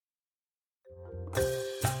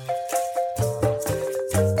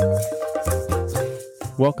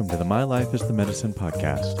Welcome to the My Life is the Medicine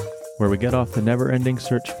podcast, where we get off the never-ending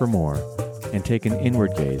search for more and take an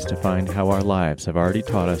inward gaze to find how our lives have already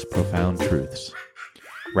taught us profound truths.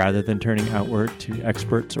 Rather than turning outward to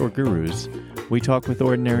experts or gurus, we talk with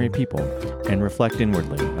ordinary people and reflect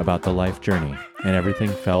inwardly about the life journey and everything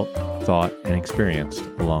felt, thought, and experienced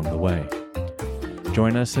along the way.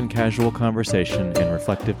 Join us in casual conversation and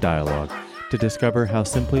reflective dialogue to discover how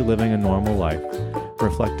simply living a normal life,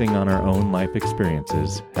 reflecting on our own life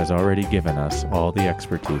experiences, has already given us all the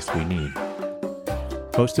expertise we need.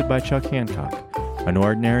 Hosted by Chuck Hancock, an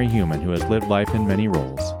ordinary human who has lived life in many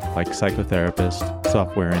roles, like psychotherapist,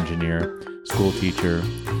 software engineer, school teacher,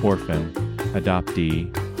 orphan,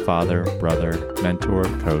 adoptee, father, brother, mentor,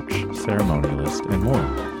 coach, ceremonialist, and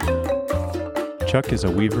more. Chuck is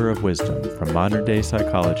a weaver of wisdom from modern-day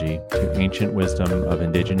psychology to ancient wisdom of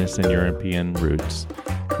indigenous and European roots,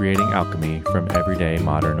 creating alchemy from everyday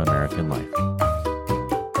modern American life.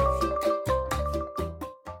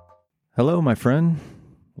 Hello, my friend,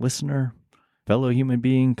 listener, fellow human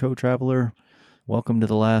being, co-traveler. Welcome to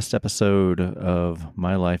the last episode of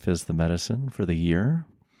My Life is the Medicine for the year.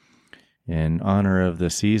 In honor of the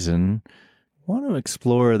season, I want to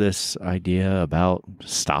explore this idea about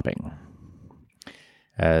stopping.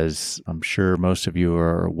 As I'm sure most of you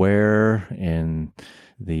are aware, in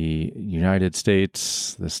the United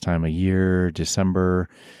States, this time of year, December,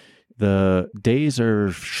 the days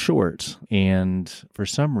are short, and for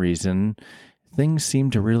some reason, things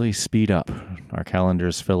seem to really speed up. Our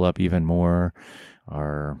calendars fill up even more.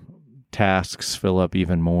 Our tasks fill up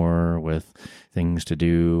even more with things to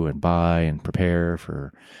do and buy and prepare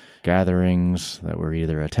for gatherings that we're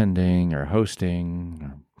either attending or hosting,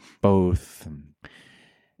 or both.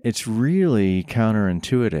 It's really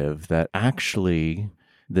counterintuitive that actually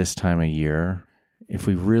this time of year, if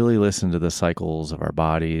we really listen to the cycles of our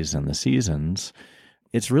bodies and the seasons,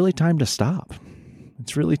 it's really time to stop.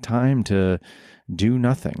 It's really time to do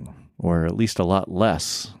nothing, or at least a lot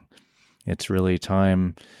less. It's really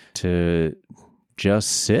time to just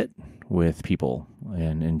sit with people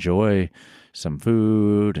and enjoy some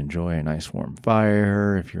food, enjoy a nice warm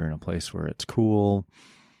fire if you're in a place where it's cool,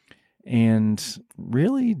 and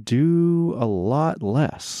really do a lot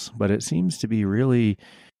less. But it seems to be really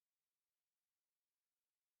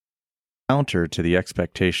counter to the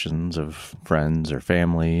expectations of friends or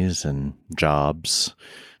families and jobs,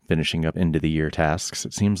 finishing up end of the year tasks.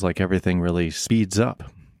 It seems like everything really speeds up.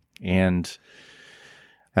 And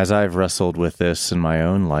as I've wrestled with this in my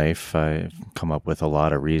own life, I've come up with a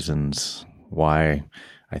lot of reasons why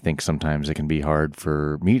I think sometimes it can be hard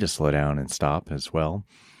for me to slow down and stop as well.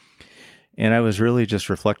 And I was really just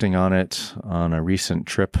reflecting on it on a recent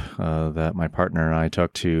trip that my partner and I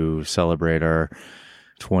took to celebrate our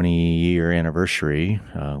 20-year anniversary.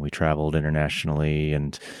 We traveled internationally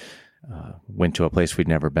and went to a place we'd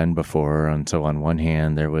never been before. And so on one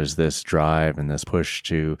hand, there was this drive and this push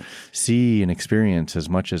to see and experience as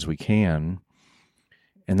much as we can.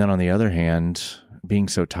 And then on the other hand, being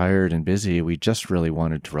so tired and busy, we just really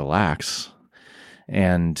wanted to relax.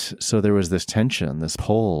 And so there was this tension, this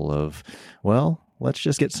pull of, well, let's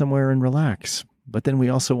just get somewhere and relax. But then we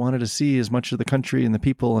also wanted to see as much of the country and the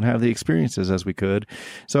people and have the experiences as we could.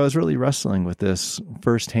 So I was really wrestling with this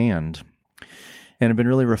firsthand. And I've been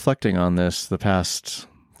really reflecting on this the past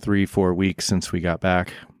 3-4 weeks since we got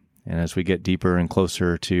back. And as we get deeper and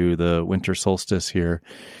closer to the winter solstice here,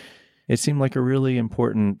 it seemed like a really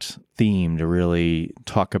important theme to really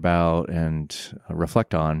talk about and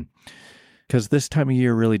reflect on. Because this time of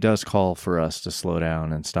year really does call for us to slow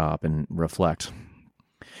down and stop and reflect.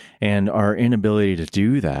 And our inability to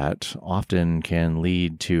do that often can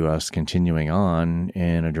lead to us continuing on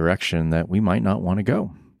in a direction that we might not want to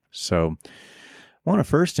go. So I want to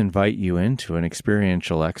first invite you into an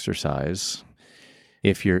experiential exercise.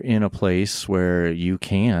 If you're in a place where you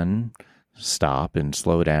can stop and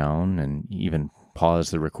slow down and even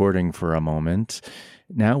pause the recording for a moment,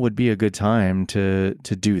 now would be a good time to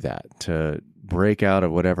do that, to break out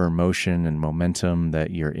of whatever motion and momentum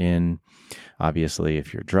that you're in. Obviously,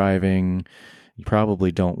 if you're driving, you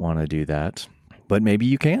probably don't want to do that, but maybe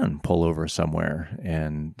you can pull over somewhere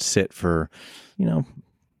and sit for,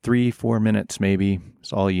 3-4 minutes maybe.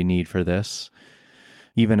 It's all you need for this.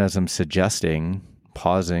 Even as I'm suggesting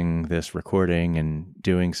pausing this recording and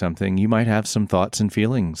doing something, you might have some thoughts and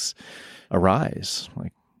feelings arise.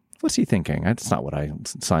 Like, what's he thinking? That's not what I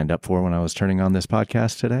signed up for when I was turning on this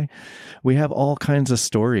podcast today. We have all kinds of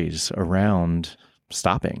stories around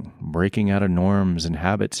stopping, breaking out of norms and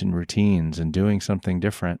habits and routines and doing something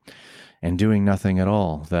different. and doing nothing at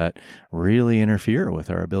all that really interfere with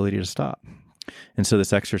our ability to stop. And so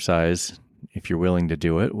this exercise, if you're willing to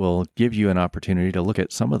do it, will give you an opportunity to look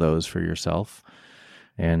at some of those for yourself.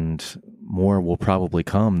 And more will probably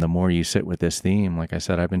come the more you sit with this theme. Like I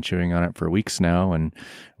said, I've been chewing on it for weeks now and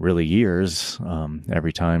really years.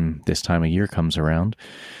 Every time this time of year comes around,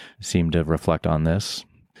 I seem to reflect on this.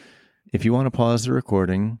 If you want to pause the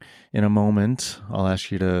recording in a moment, I'll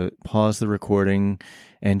ask you to pause the recording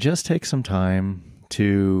and just take some time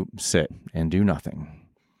to sit and do nothing.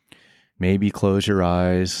 Maybe close your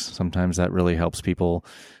eyes. Sometimes that really helps people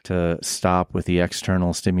to stop with the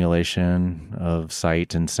external stimulation of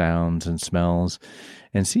sight and sounds and smells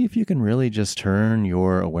and see if you can really just turn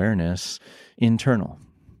your awareness internal.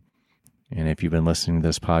 And if you've been listening to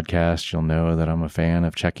this podcast, you'll know that I'm a fan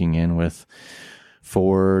of checking in with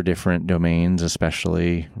 4 different domains,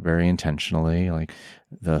 especially very intentionally, like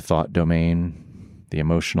the thought domain, the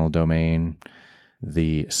emotional domain,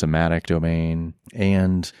 the somatic domain,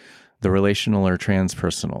 and the relational or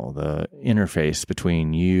transpersonal, the interface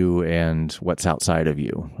between you and what's outside of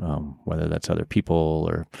you, whether that's other people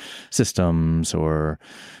or systems or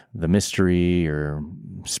the mystery or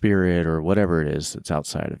spirit or whatever it is that's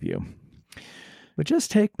outside of you. But just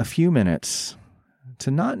take a few minutes to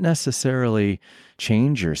not necessarily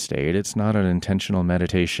change your state. It's not an intentional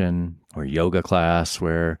meditation or yoga class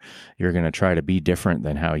where you're going to try to be different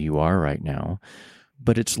than how you are right now.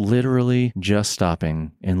 But it's literally just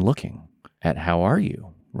stopping and looking at how are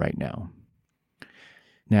you right now.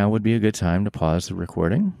 Now would be a good time to pause the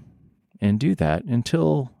recording and do that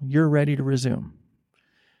until you're ready to resume.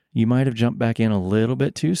 You might have jumped back in a little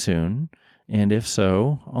bit too soon, and if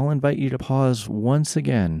so, I'll invite you to pause once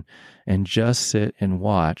again and just sit and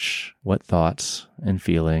watch what thoughts and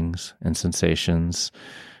feelings and sensations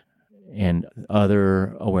and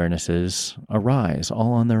other awarenesses arise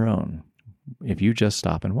all on their own, if you just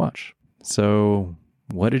stop and watch. So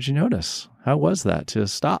what did you notice? How was that to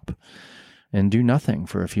stop and do nothing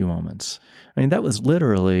for a few moments? I mean, that was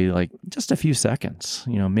literally like just a few seconds.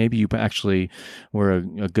 Maybe you actually were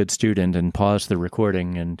a good student and paused the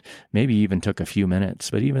recording and maybe even took a few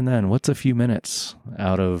minutes. But even then, what's a few minutes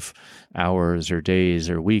out of hours or days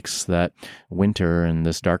or weeks that winter and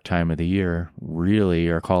this dark time of the year really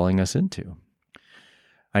are calling us into?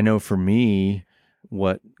 I know for me,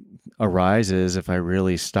 what arises if I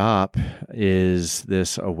really stop is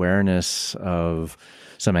this awareness of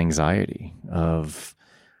some anxiety of,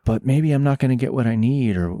 but maybe I'm not going to get what I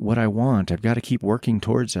need or what I want. I've got to keep working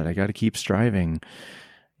towards it. I got to keep striving.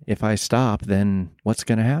 If I stop, then what's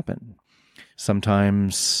going to happen?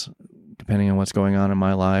 Sometimes, depending on what's going on in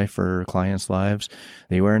my life or clients' lives,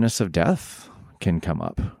 the awareness of death can come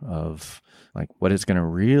up, of like what it's going to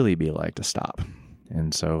really be like to stop.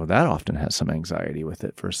 And so that often has some anxiety with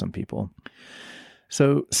it for some people.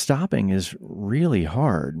 So stopping is really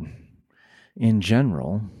hard in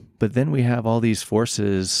general, but then we have all these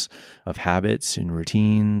forces of habits and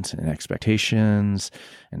routines and expectations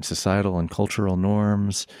and societal and cultural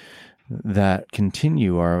norms that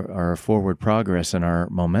continue our forward progress and our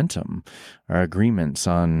momentum, our agreements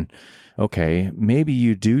on, okay, maybe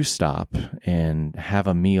you do stop and have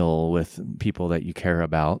a meal with people that you care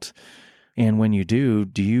about. And when you do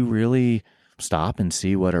you really stop and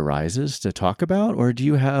see what arises to talk about? Or do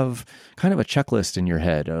you have kind of a checklist in your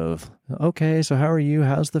head of, okay, so how are you?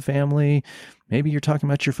 How's the family? Maybe you're talking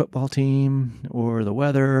about your football team or the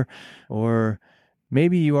weather, or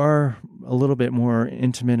maybe you are a little bit more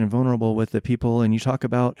intimate and vulnerable with the people and you talk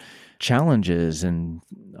about challenges and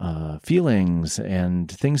feelings and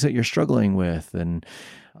things that you're struggling with. And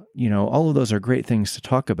all of those are great things to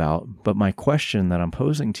talk about. But my question that I'm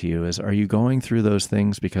posing to you is, are you going through those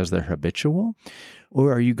things because they're habitual?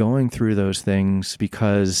 Or are you going through those things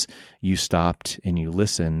because you stopped and you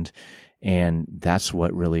listened and that's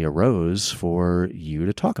what really arose for you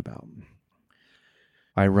to talk about?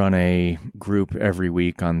 I run a group every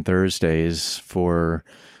week on Thursdays for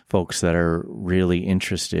folks that are really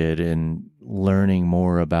interested in learning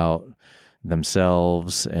more about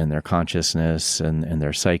themselves and their consciousness and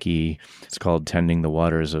their psyche. It's called Tending the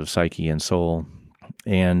Waters of Psyche and Soul.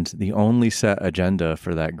 And the only set agenda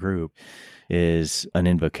for that group is an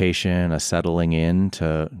invocation, a settling in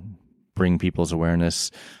to bring people's awareness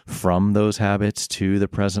from those habits to the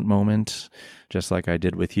present moment, just like I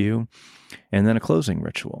did with you, and then a closing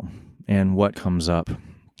ritual. And what comes up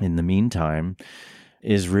in the meantime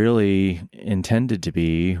is really intended to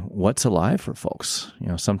be what's alive for folks.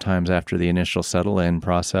 Sometimes after the initial settle-in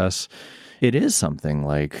process, it is something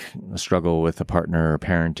like a struggle with a partner or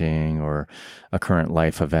parenting or a current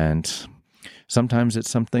life event. Sometimes it's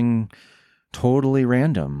something totally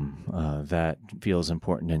random that feels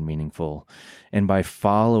important and meaningful. And by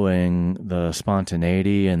following the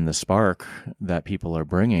spontaneity and the spark that people are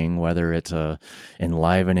bringing, whether it's a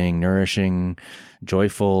enlivening, nourishing,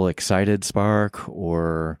 joyful, excited spark,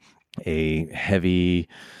 or a heavy,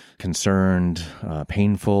 concerned,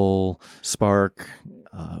 painful spark,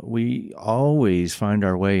 we always find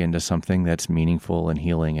our way into something that's meaningful and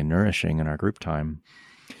healing and nourishing in our group time.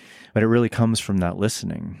 But it really comes from that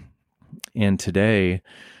listening. And today,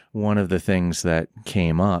 one of the things that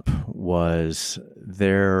came up was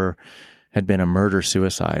there had been a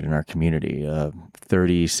murder-suicide in our community. A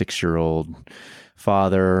 36-year-old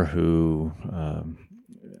father who I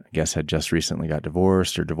guess had just recently got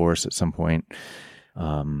divorced or divorced at some point,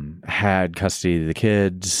 had custody of the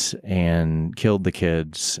kids and killed the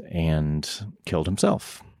kids and killed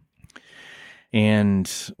himself. And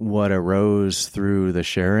what arose through the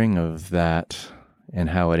sharing of that and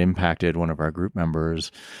how it impacted one of our group members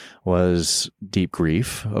was deep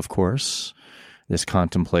grief, of course, this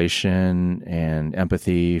contemplation and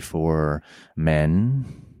empathy for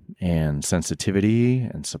men and sensitivity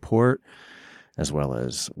and support, as well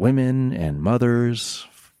as women and mothers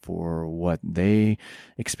for what they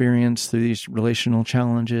experience through these relational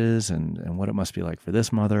challenges and what it must be like for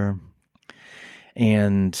this mother.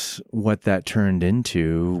 And what that turned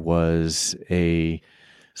into was a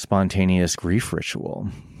spontaneous grief ritual,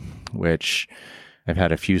 which I've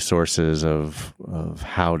had a few sources of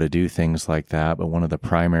how to do things like that, but one of the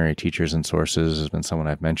primary teachers and sources has been someone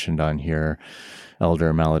I've mentioned on here,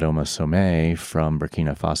 Elder Malidoma Somé from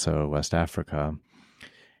Burkina Faso, West Africa.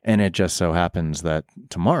 And it just so happens that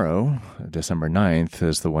tomorrow, December 9th,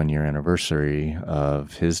 is the 1-year anniversary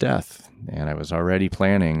of his death. And I was already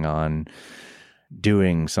planning on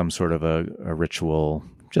doing some sort of a ritual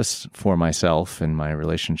just for myself and my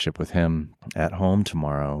relationship with him at home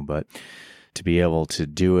tomorrow. But to be able to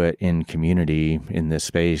do it in community in this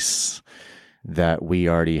space that we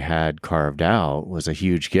already had carved out was a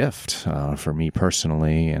huge gift for me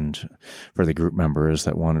personally and for the group members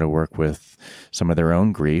that wanted to work with some of their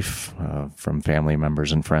own grief from family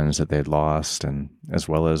members and friends that they'd lost, and as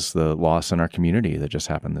well as the loss in our community that just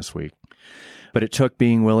happened this week. But it took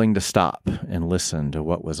being willing to stop and listen to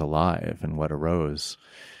what was alive and what arose.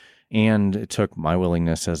 And it took my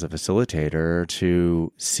willingness as a facilitator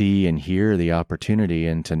to see and hear the opportunity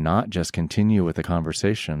and to not just continue with the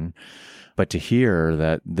conversation, but to hear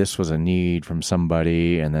that this was a need from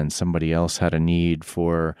somebody and then somebody else had a need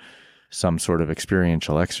for some sort of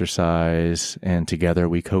experiential exercise. And together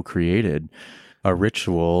we co-created a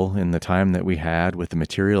ritual in the time that we had with the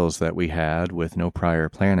materials that we had with no prior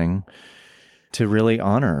planning to really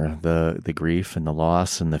honor the grief and the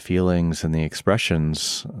loss and the feelings and the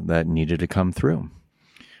expressions that needed to come through.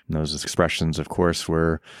 And those expressions, of course,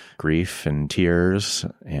 were grief and tears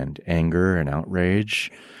and anger and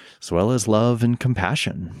outrage, as well as love and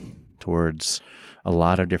compassion towards a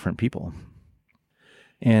lot of different people.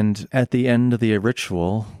 And at the end of the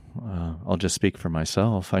ritual, I'll just speak for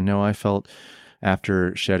myself. I know I felt,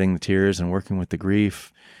 after shedding the tears and working with the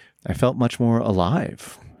grief, I felt much more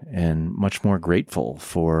alive and much more grateful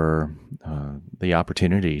for the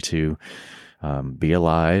opportunity to be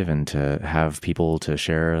alive and to have people to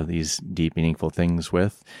share these deep, meaningful things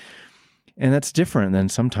with. And that's different than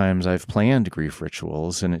sometimes I've planned grief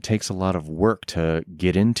rituals, and it takes a lot of work to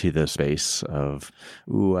get into the space of,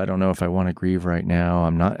 I don't know if I want to grieve right now.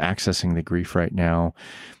 I'm not accessing the grief right now.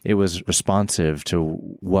 It was responsive to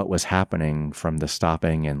what was happening from the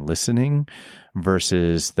stopping and listening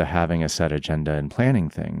versus the having a set agenda and planning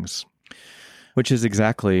things, which is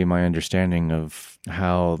exactly my understanding of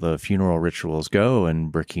how the funeral rituals go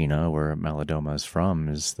in Burkina, where Malidoma is from,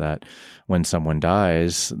 is that when someone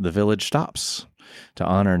dies, the village stops to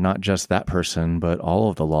honor not just that person, but all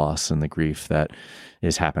of the loss and the grief that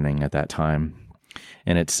is happening at that time.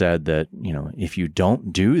 And it's said that, if you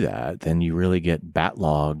don't do that, then you really get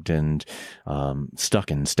backlogged and stuck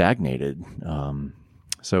and stagnated.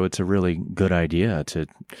 So it's a really good idea to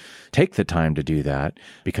take the time to do that,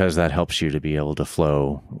 because that helps you to be able to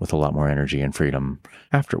flow with a lot more energy and freedom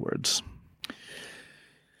afterwards.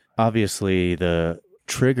 Obviously, the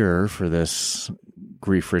trigger for this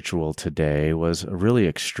grief ritual today was a really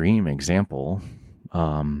extreme example.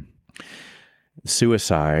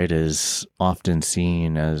 Suicide is often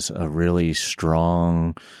seen as a really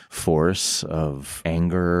strong force of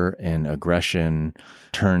anger and aggression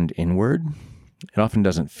turned inward. It often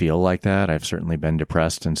doesn't feel like that. I've certainly been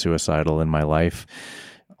depressed and suicidal in my life.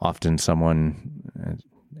 Often someone,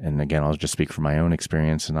 and again, I'll just speak from my own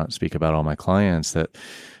experience and not speak about all my clients, that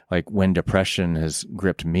Like when depression has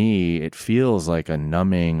gripped me, it feels like a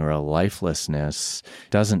numbing or a lifelessness.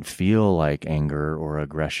 It doesn't feel like anger or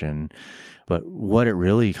aggression. But what it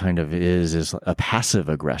really kind of is a passive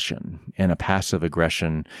aggression, and a passive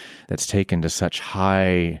aggression that's taken to such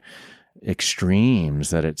high extremes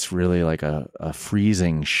that it's really like a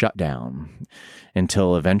freezing shutdown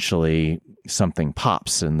until eventually something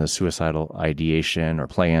pops and the suicidal ideation or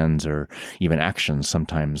plans or even actions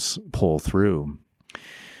sometimes pull through.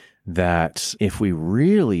 That if we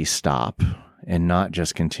really stop and not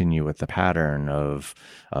just continue with the pattern of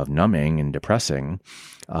numbing and depressing,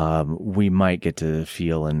 we might get to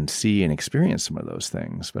feel and see and experience some of those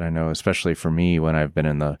things. But I know, especially for me, when I've been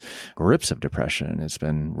in the grips of depression, it's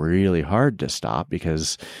been really hard to stop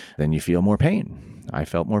because then you feel more pain. I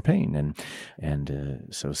felt more pain. And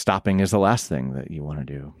so stopping is the last thing that you want to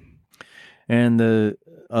do. And the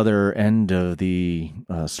other end of the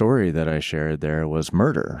story that I shared there was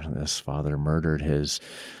murder. This father murdered his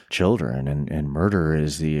children, and murder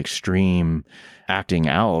is the extreme acting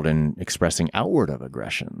out and expressing outward of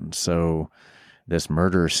aggression. So this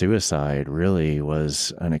murder-suicide really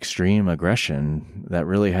was an extreme aggression that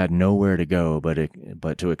really had nowhere to go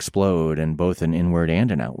but to explode in both an inward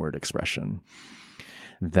and an outward expression.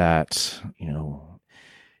 That,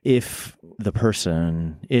 if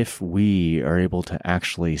we are able to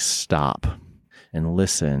actually stop and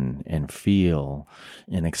listen and feel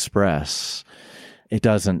and express, it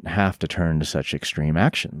doesn't have to turn to such extreme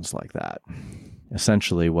actions like that.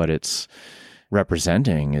 Essentially, what it's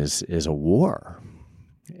representing is a war.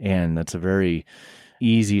 And that's a very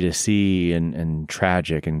easy to see and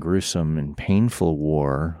tragic and gruesome and painful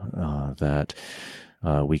war that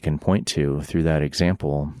we can point to through that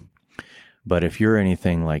example. But if you're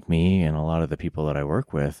anything like me and a lot of the people that I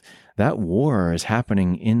work with, that war is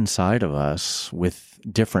happening inside of us with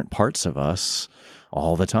different parts of us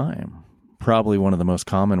all the time. Probably one of the most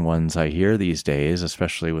common ones I hear these days,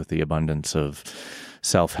 especially with the abundance of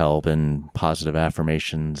self-help and positive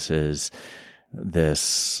affirmations, is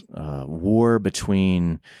this war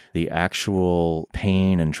between the actual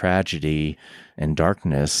pain and tragedy and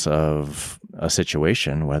darkness of a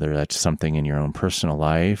situation, whether that's something in your own personal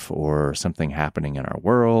life or something happening in our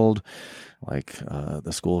world, like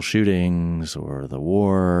the school shootings or the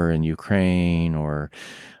war in Ukraine or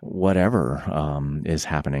whatever is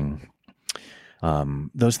happening.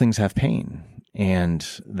 Those things have pain, and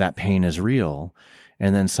that pain is real.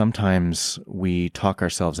 And then sometimes we talk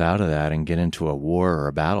ourselves out of that and get into a war or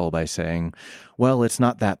a battle by saying, well, it's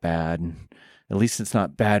not that bad. At least it's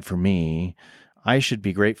not bad for me. I should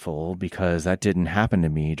be grateful because that didn't happen to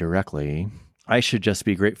me directly. I should just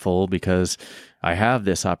be grateful because I have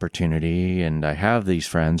this opportunity and I have these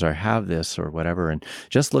friends or I have this or whatever, and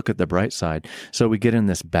just look at the bright side. So we get in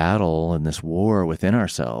this battle and this war within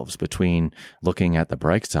ourselves between looking at the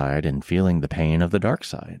bright side and feeling the pain of the dark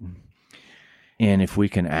side. And if we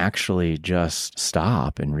can actually just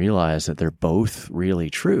stop and realize that they're both really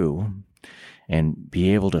true and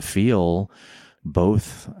be able to feel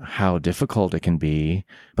both how difficult it can be,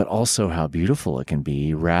 but also how beautiful it can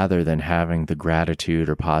be, rather than having the gratitude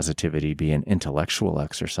or positivity be an intellectual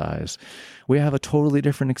exercise, we have a totally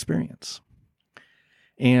different experience.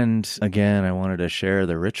 And again, I wanted to share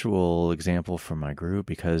the ritual example from my group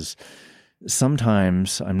because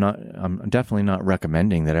sometimes I'm definitely not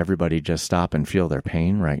recommending that everybody just stop and feel their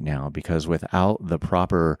pain right now, because without the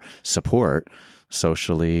proper support,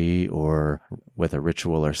 socially or with a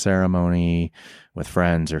ritual or ceremony, with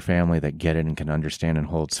friends or family that get it and can understand and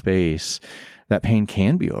hold space, that pain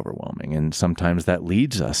can be overwhelming. And sometimes that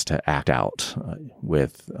leads us to act out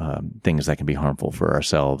with things that can be harmful for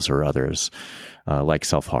ourselves or others, like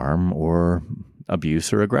self-harm or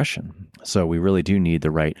abuse or aggression. So we really do need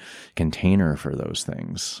the right container for those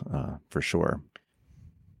things, for sure.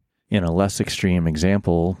 In a less extreme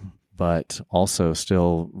example, but also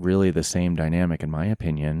still really the same dynamic, in my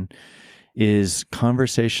opinion, is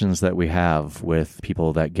conversations that we have with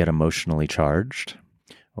people that get emotionally charged,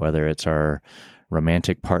 whether it's our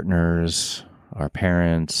romantic partners, our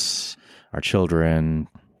parents, our children,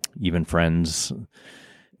 even friends.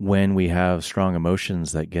 When we have strong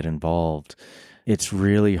emotions that get involved, it's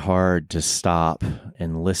really hard to stop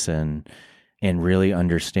and listen and really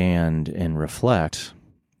understand and reflect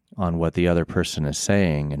on what the other person is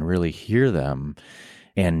saying and really hear them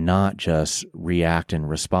and not just react and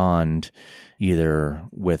respond either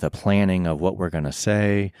with a planning of what we're going to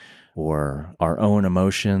say or our own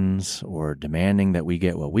emotions or demanding that we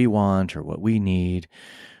get what we want or what we need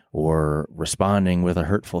or responding with a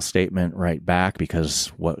hurtful statement right back because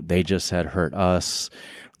what they just said hurt us.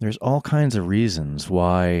 There's all kinds of reasons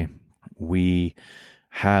why we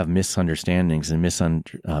have misunderstandings and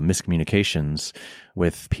miscommunications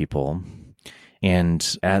with people.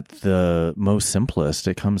 And at the most simplest,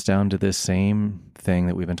 it comes down to this same thing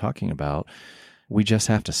that we've been talking about. We just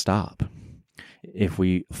have to stop. If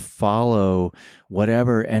we follow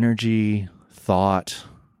whatever energy, thought,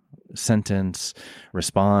 sentence,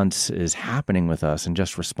 response is happening with us and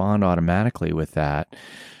just respond automatically with that,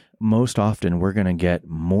 most often we're going to get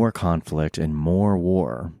more conflict and more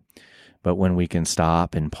war. But when we can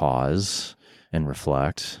stop and pause and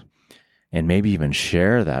reflect, and maybe even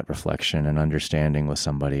share that reflection and understanding with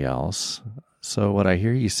somebody else. So what I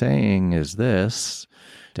hear you saying is this: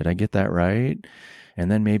 did I get that right? And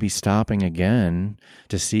then maybe stopping again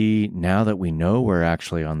to see, now that we know we're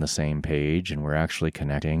actually on the same page and we're actually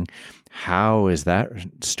connecting, how is that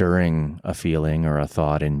stirring a feeling or a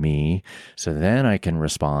thought in me? So then I can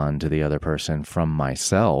respond to the other person from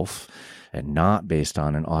myself and not based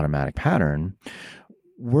on an automatic pattern.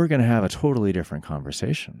 We're going to have a totally different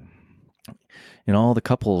conversation. In all the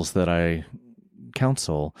couples that I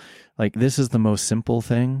counsel, like, this is the most simple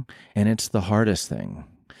thing, and it's the hardest thing.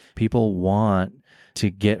 People want to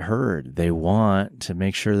get heard. They want to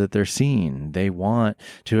make sure that they're seen. They want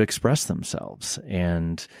to express themselves.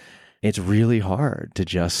 And it's really hard to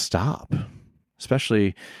just stop.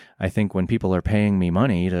 Especially, I think, when people are paying me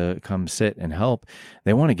money to come sit and help,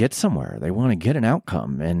 they want to get somewhere. They want to get an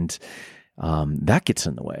outcome. And that gets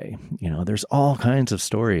in the way. There's all kinds of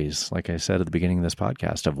stories, like I said at the beginning of this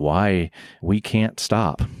podcast, of why we can't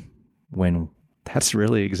stop, when that's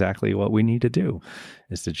really exactly what we need to do,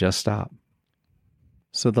 is to just stop.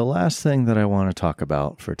 So the last thing that I want to talk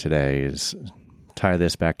about for today is tie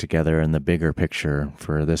this back together in the bigger picture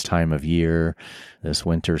for this time of year, this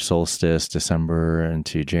winter solstice, December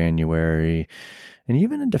into January, and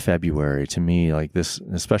even into February. To me, like this,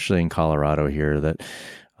 especially in Colorado here, that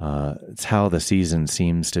it's how the season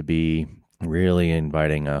seems to be really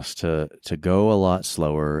inviting us to go a lot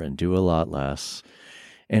slower and do a lot less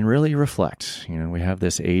and really reflect. We have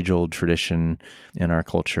this age-old tradition in our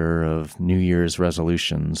culture of New Year's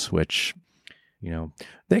resolutions, which,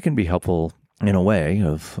 they can be helpful in a way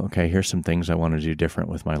of, okay, here's some things I want to do different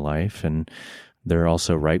with my life. And they're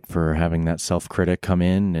also ripe for having that self-critic come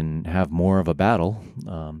in and have more of a battle.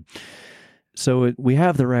 So we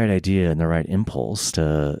have the right idea and the right impulse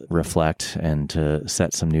to reflect and to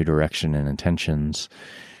set some new direction and intentions.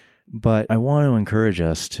 But I want to encourage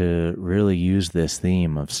us to really use this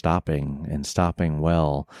theme of stopping, and stopping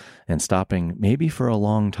well, and stopping maybe for a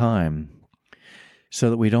long time, so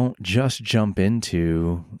that we don't just jump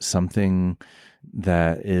into something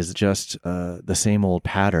that is just the same old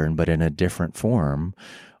pattern, but in a different form,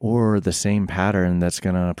 or the same pattern that's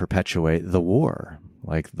going to perpetuate the war.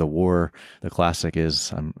 Like the war, the classic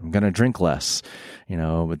is, I'm going to drink less,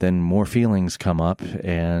 but then more feelings come up,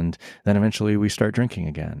 and then eventually we start drinking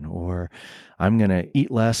again. Or I'm going to eat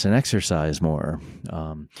less and exercise more.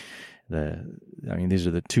 These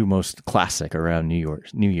are the two most classic around New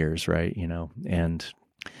Year's, right? And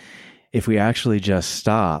if we actually just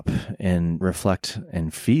stop and reflect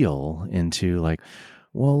and feel into, like,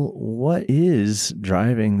 well, what is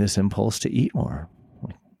driving this impulse to eat more?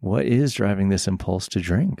 What is driving this impulse to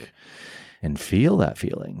drink? And feel that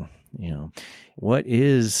feeling. What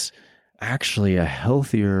is actually a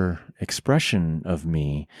healthier expression of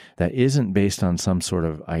me that isn't based on some sort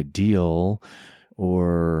of ideal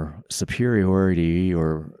or superiority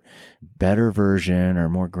or better version or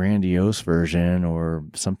more grandiose version or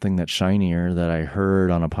something that's shinier that I heard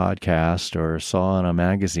on a podcast or saw in a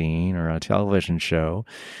magazine or a television show.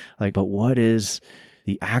 But what is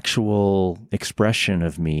the actual expression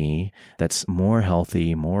of me that's more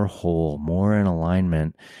healthy, more whole, more in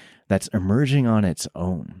alignment, that's emerging on its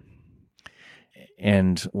own?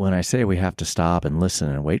 And when I say we have to stop and listen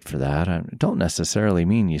and wait for that, I don't necessarily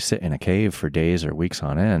mean you sit in a cave for days or weeks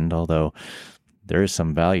on end, although there is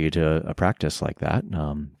some value to a practice like that.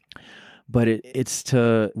 But it's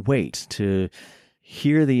to wait, to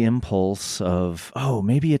hear the impulse of, oh,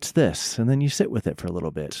 maybe it's this. And then you sit with it for a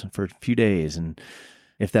little bit, for a few days. And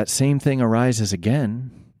if that same thing arises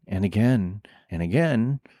again and again and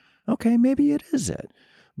again, okay, maybe it is it.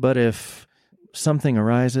 But if something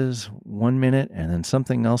arises 1 minute and then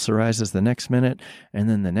something else arises the next minute, and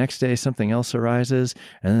then the next day something else arises,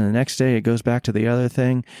 and then the next day it goes back to the other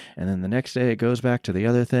thing, and then the next day it goes back to the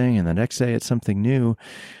other thing, and the next day it's something new,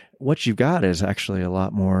 what you've got is actually a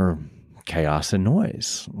lot more chaos and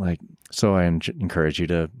noise. So I encourage you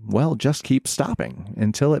to, just keep stopping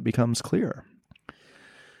until it becomes clear.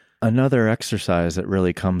 Another exercise that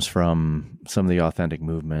really comes from some of the authentic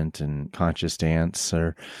movement and conscious dance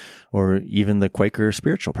or even the Quaker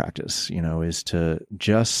spiritual practice, is to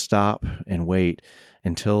just stop and wait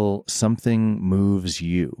until something moves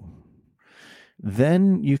you.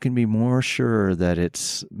 Then you can be more sure that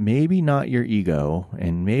it's maybe not your ego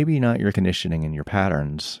and maybe not your conditioning and your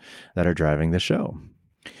patterns that are driving the show.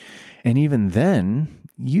 And even then,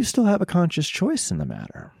 you still have a conscious choice in the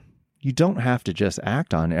matter. You don't have to just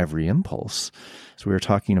act on every impulse. As we were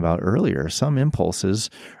talking about earlier, some impulses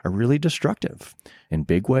are really destructive in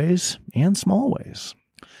big ways and small ways.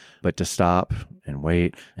 But to stop and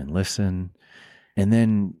wait and listen, and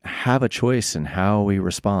then have a choice in how we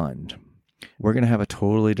respond, we're going to have a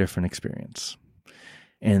totally different experience.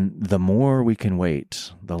 And the more we can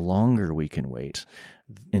wait, the longer we can wait,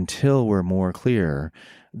 until we're more clear,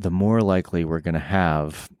 the more likely we're going to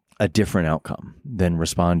have a different outcome than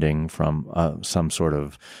responding from some sort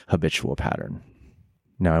of habitual pattern.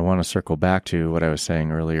 Now, I want to circle back to what I was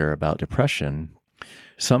saying earlier about depression.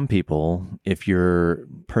 Some people, if your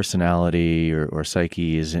personality or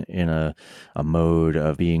psyche is in a mode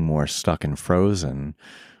of being more stuck and frozen,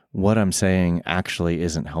 what I'm saying actually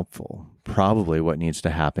isn't helpful. Probably what needs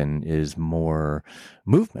to happen is more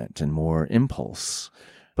movement and more impulse.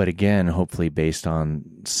 But again, hopefully based on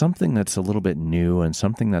something that's a little bit new and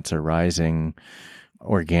something that's arising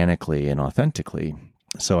organically and authentically.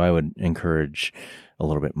 So I would encourage a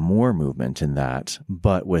little bit more movement in that,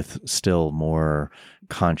 but with still more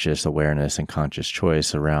conscious awareness and conscious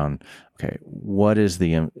choice around, okay, what is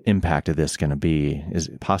the impact of this going to be? Is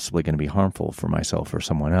it possibly going to be harmful for myself or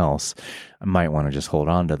someone else? I might want to just hold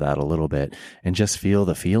on to that a little bit and just feel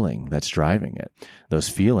the feeling that's driving it. Those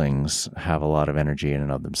feelings have a lot of energy in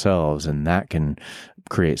and of themselves, and that can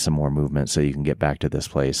create some more movement so you can get back to this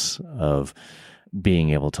place of being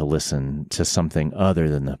able to listen to something other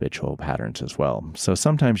than the habitual patterns as well. So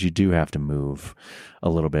sometimes you do have to move a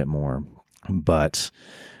little bit more, but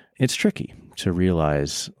it's tricky to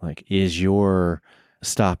realize, like, is your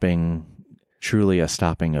stopping truly a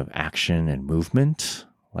stopping of action and movement?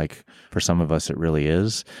 Like for some of us, it really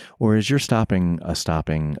is. Or is your stopping a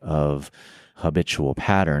stopping of habitual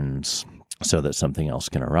patterns so that something else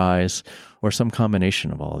can arise, or some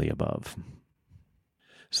combination of all the above?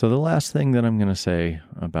 So the last thing that I'm going to say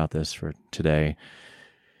about this for today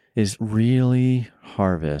is really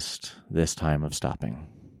harvest this time of stopping.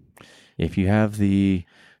 If you have the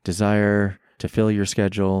desire to fill your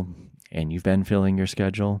schedule and you've been filling your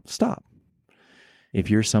schedule, stop. If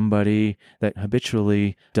you're somebody that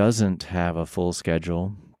habitually doesn't have a full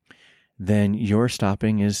schedule, then your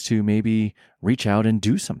stopping is to maybe reach out and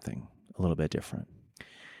do something a little bit different.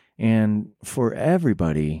 And for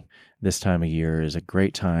everybody, this time of year is a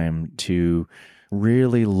great time to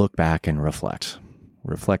really look back and reflect.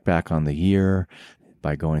 Reflect back on the year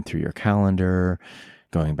by going through your calendar,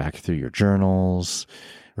 going back through your journals,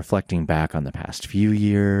 reflecting back on the past few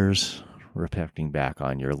years, reflecting back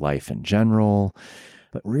on your life in general,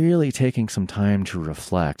 but really taking some time to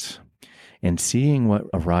reflect and seeing what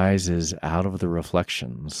arises out of the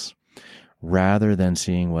reflections, rather than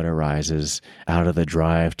seeing what arises out of the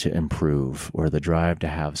drive to improve or the drive to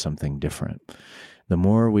have something different. The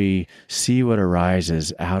more we see what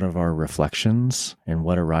arises out of our reflections and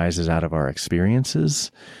what arises out of our experiences,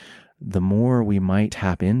 the more we might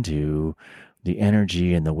tap into the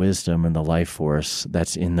energy and the wisdom and the life force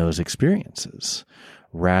that's in those experiences,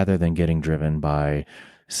 rather than getting driven by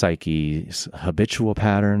psyche's habitual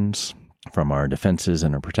patterns, from our defenses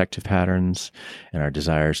and our protective patterns and our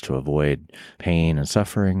desires to avoid pain and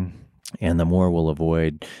suffering. And the more we'll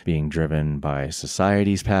avoid being driven by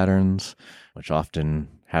society's patterns, which often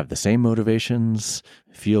have the same motivations: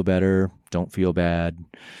 feel better, don't feel bad,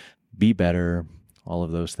 be better, all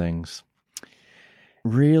of those things.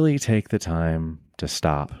 Really take the time to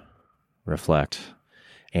stop, reflect,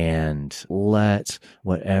 and let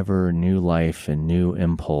whatever new life and new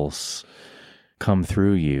impulse come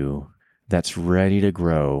through you that's ready to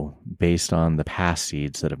grow based on the past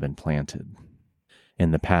seeds that have been planted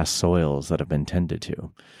in the past soils that have been tended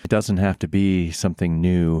to. It doesn't have to be something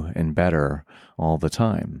new and better all the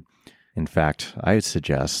time. In fact, I would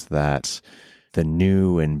suggest that the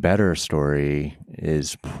new and better story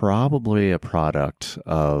is probably a product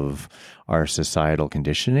of our societal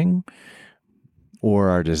conditioning or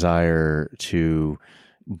our desire to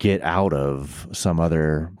get out of some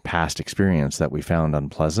other past experience that we found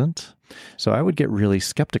unpleasant. So I would get really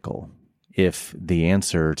skeptical if the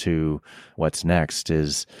answer to what's next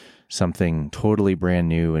is something totally brand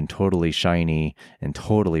new and totally shiny and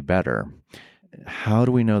totally better. How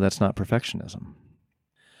do we know that's not perfectionism?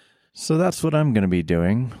 So that's what I'm going to be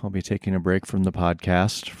doing. I'll be taking a break from the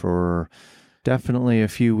podcast for definitely a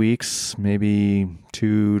few weeks, maybe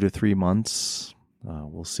 2 to 3 months.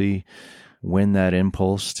 We'll see when that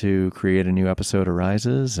impulse to create a new episode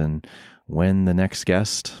arises and when the next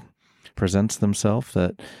guest presents themselves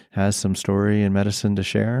that has some story and medicine to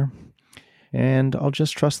share. And I'll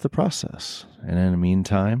just trust the process. And in the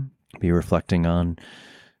meantime, be reflecting on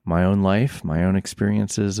my own life, my own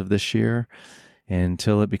experiences of this year,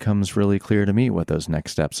 until it becomes really clear to me what those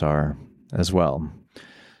next steps are as well,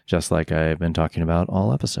 just like I've been talking about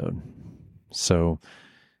all episode. So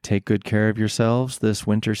take good care of yourselves this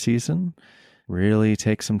winter season. Really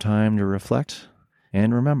take some time to reflect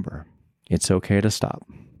and remember, it's okay to stop.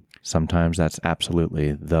 Sometimes that's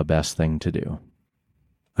absolutely the best thing to do.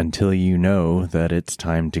 Until you know that it's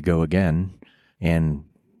time to go again, and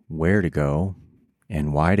where to go,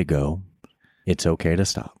 and why to go, it's okay to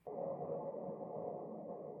stop.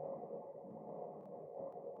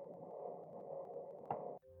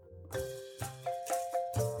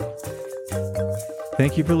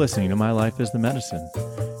 Thank you for listening to My Life is the Medicine.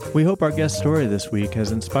 We hope our guest story this week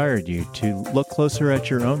has inspired you to look closer at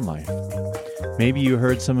your own life. Maybe you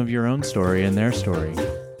heard some of your own story and their story.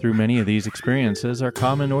 Through many of these experiences are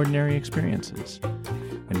common, ordinary experiences.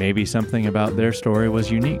 And maybe something about their story was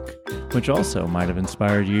unique, which also might have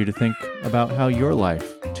inspired you to think about how your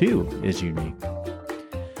life, too, is unique.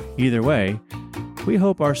 Either way, we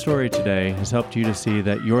hope our story today has helped you to see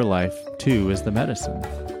that your life, too, is the medicine.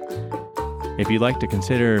 If you'd like to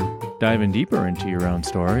consider diving deeper into your own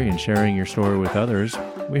story and sharing your story with others,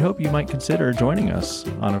 we hope you might consider joining us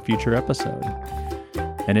on a future episode.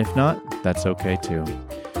 And if not, that's okay too.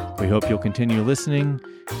 We hope you'll continue listening,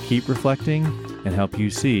 keep reflecting, and help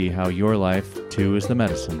you see how your life, too, is the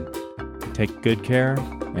medicine. Take good care,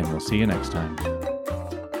 and we'll see you next time.